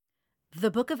The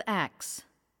Book of Acts,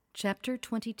 Chapter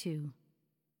 22.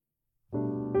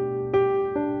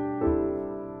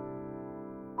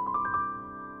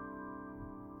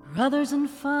 Brothers and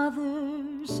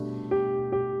fathers,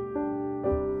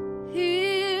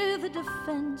 hear the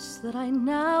defense that I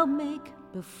now make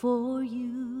before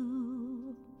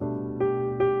you.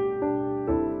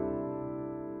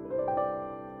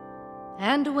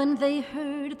 And when they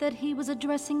heard that he was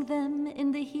addressing them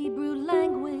in the Hebrew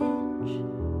language,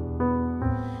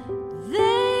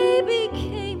 they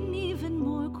became even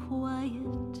more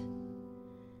quiet.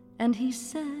 And he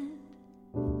said,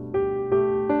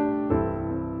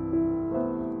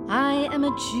 I am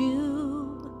a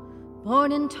Jew,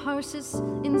 born in Tarsus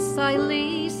in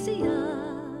Cilicia,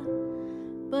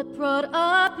 but brought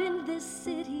up in this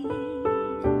city,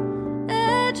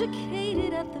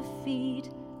 educated at the feet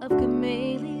of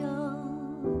Gamaliel.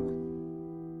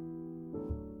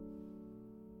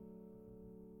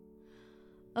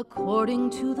 According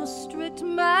to the strict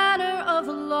manner of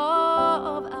the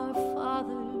law of our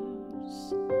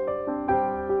fathers,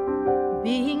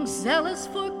 being zealous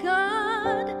for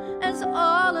God, as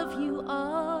all of you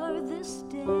are this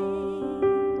day.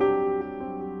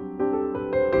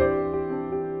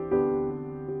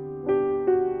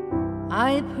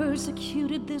 I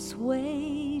persecuted this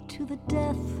way to the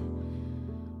death,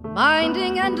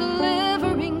 binding and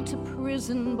delivering to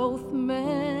prison both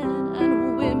men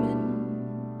and women,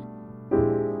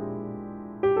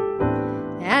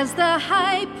 as the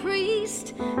high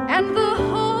priest and the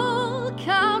whole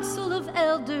council of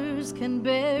elders can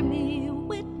bear me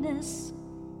witness.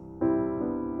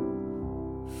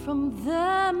 From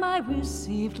them I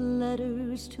received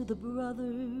letters to the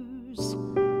brothers,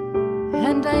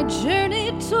 and I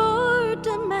journeyed toward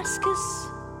Damascus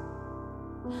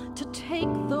to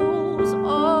take those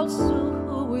also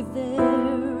who were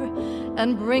there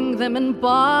and bring them in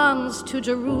bonds to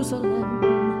Jerusalem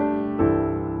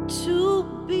to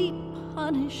be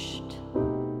punished.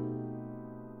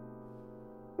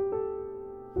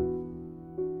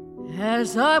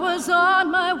 As I was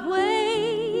on my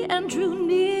way and drew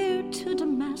near to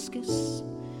Damascus,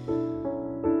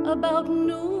 about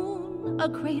noon a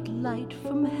great light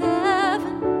from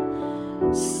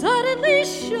heaven suddenly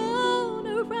shone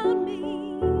around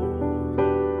me,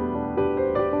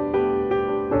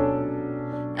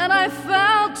 and I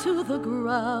fell to the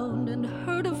ground and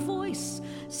heard a voice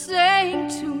saying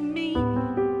to me,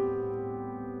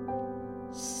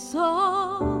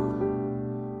 Saul,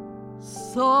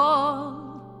 Saul,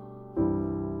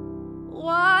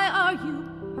 why are you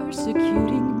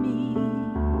persecuting me?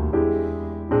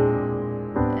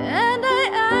 And I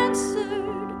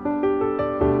answered,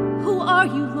 who are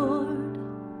you, Lord?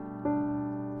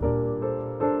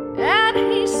 And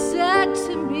he said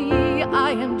to me,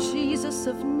 I am Jesus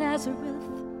of Nazareth,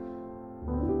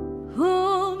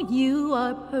 whom you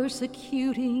are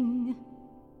persecuting.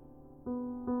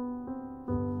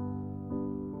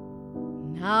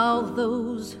 Now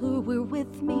those who were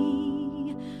with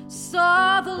me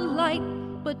saw the light,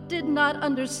 but did not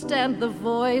understand the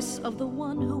voice of the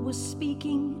one who was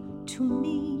speaking to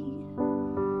me.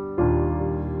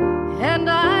 And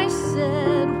I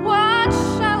said, what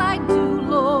shall I do,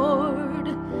 Lord?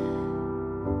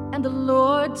 And the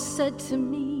Lord said to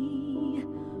me,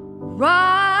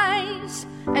 rise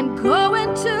and go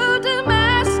into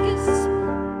Damascus,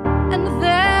 and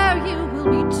there you will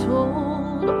be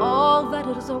told all that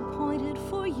it is appointed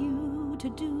for you to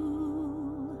do.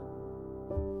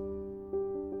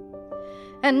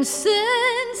 And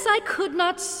since I could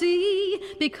not see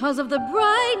because of the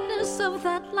brightness of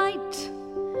that light,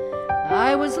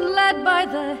 I was led by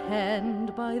the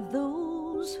hand by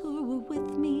those who were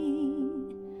with me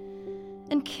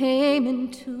and came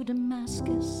into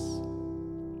Damascus.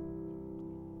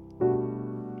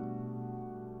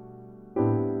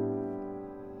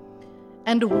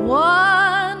 And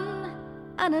one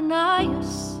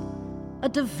Ananias, a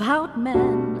devout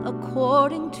man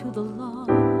according to the law,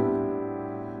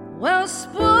 well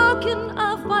spoken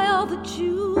of by all the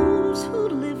Jews who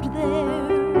lived there,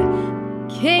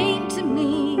 came to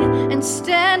me and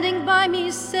standing by me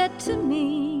said to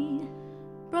me,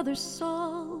 Brother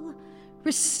Saul,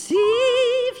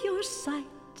 receive your sight.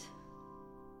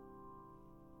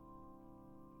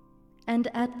 And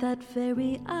at that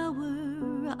very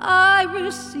hour I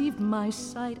received my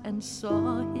sight and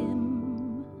saw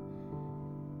him.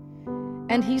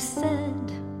 And he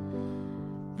said,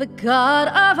 the God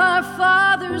of our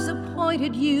fathers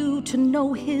appointed you to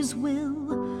know his will,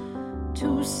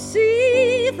 to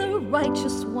see the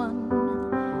righteous one,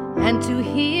 and to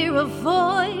hear a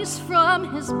voice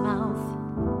from his mouth.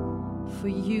 for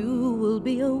you will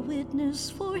be a witness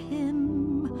for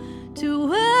him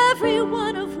to every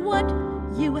one of what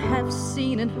you have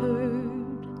seen and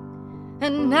heard.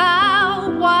 And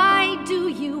now why do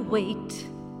you wait?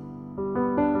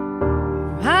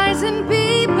 Rise and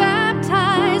be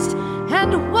baptized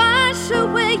and wash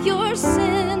away your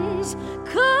sins,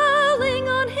 calling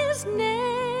on his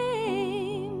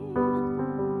name.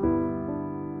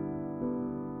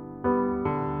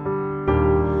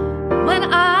 When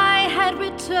I had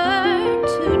returned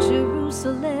to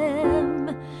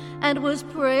Jerusalem and was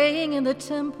praying in the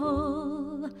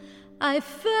temple, I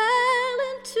fell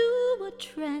into a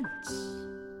trance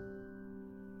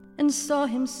and saw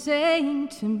him saying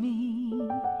to me,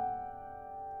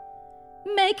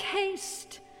 "Make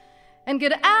haste and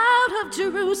get out of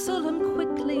Jerusalem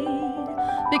quickly,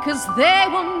 because they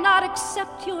will not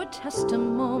accept your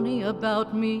testimony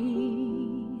about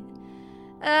me."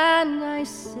 And I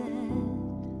said,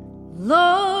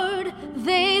 "Lord,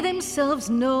 they themselves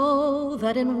know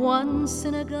that in one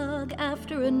synagogue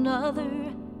after another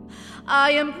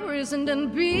I imprisoned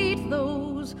and beat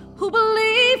those who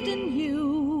believed in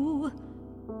you.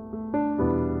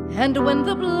 And when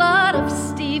the blood of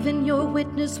Stephen, your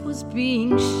witness, was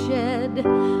being shed,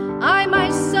 I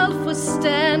myself was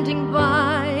standing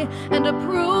by and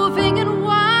approving and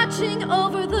watching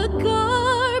over the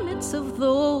garments of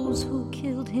those who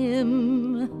killed him."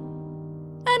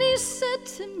 And he said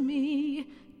to me,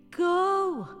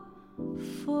 "Go,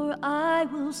 for I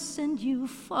will send you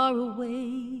far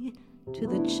away to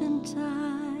the Gentiles."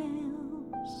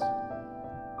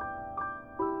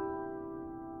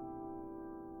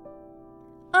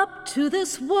 Up to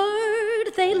this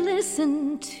word they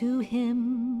listened to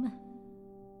him.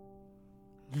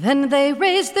 Then they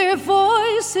raised their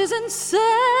voices and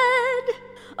said,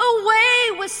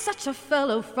 "Away with such a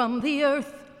fellow from the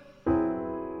earth,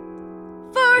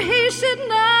 for he should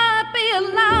not be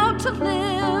allowed to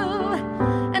live."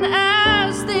 And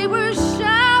as they were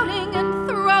shouting and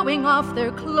throwing off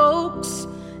their cloaks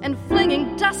and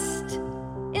flinging dust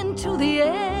into the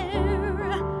air,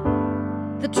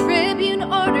 the tribune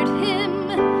ordered him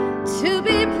to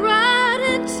be brought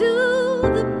into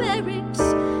the barracks,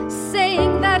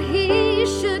 saying that he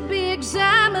should be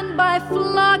examined by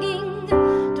flogging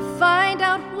to find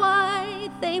out why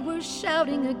they were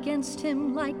shouting against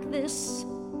him like this.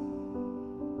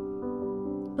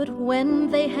 But when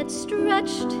they had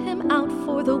stretched him out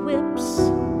for the whips,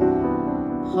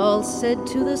 Paul said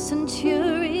to the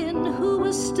centurion who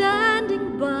was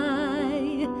standing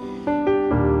by,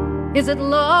 "Is it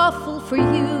lawful for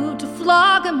you to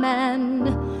flog a man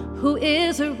who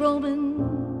is a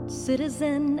Roman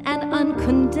citizen and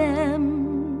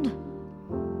uncondemned?"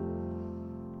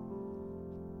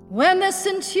 When the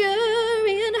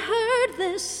centurion heard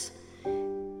this,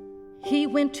 he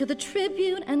went to the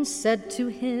tribune and said to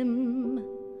him,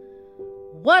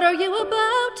 "What are you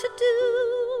about to do?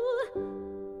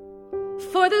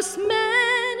 For this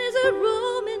man is a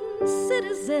Roman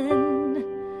citizen."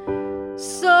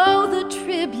 So the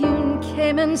tribune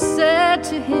came and said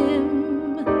to him,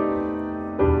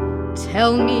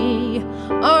 "Tell me,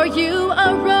 are you a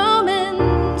Roman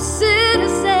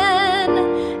citizen?"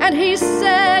 And he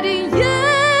said,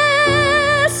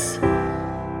 "Yes."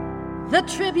 The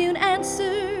tribune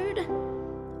answered,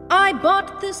 "I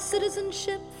bought this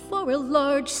citizenship for a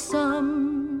large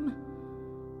sum."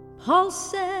 Paul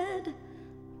said,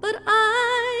 "But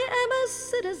I am a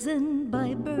citizen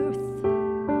by birth."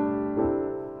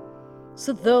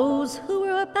 So those who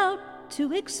were about to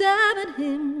examine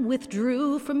him withdrew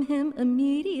from him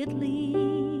immediately.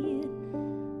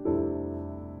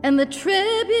 And the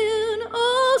tribune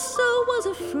also was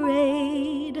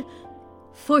afraid,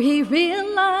 for he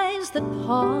realized that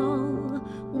Paul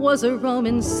was a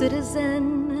Roman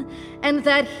citizen and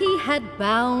that he had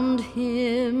bound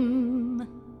him.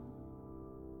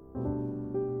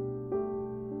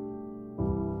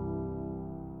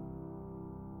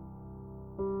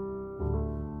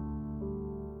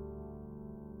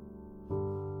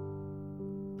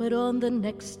 But on the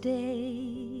next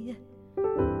day,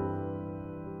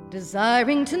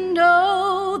 desiring to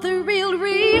know the real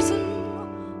reason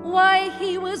why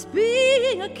he was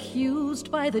being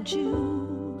accused by the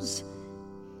Jews,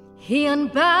 he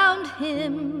unbound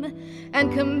him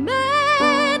and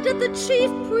commanded the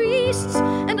chief priests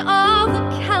and all the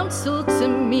council to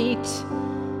meet.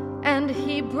 And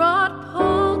he brought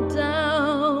Paul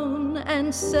down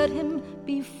and set him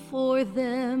before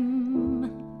them.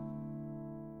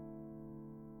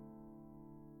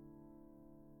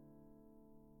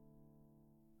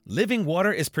 Living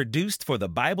Water is produced for the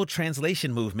Bible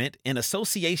Translation Movement in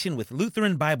association with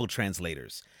Lutheran Bible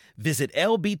Translators. Visit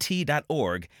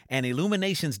lbt.org and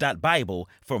illuminations.bible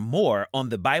for more on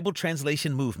the Bible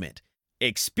Translation Movement.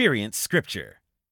 Experience Scripture.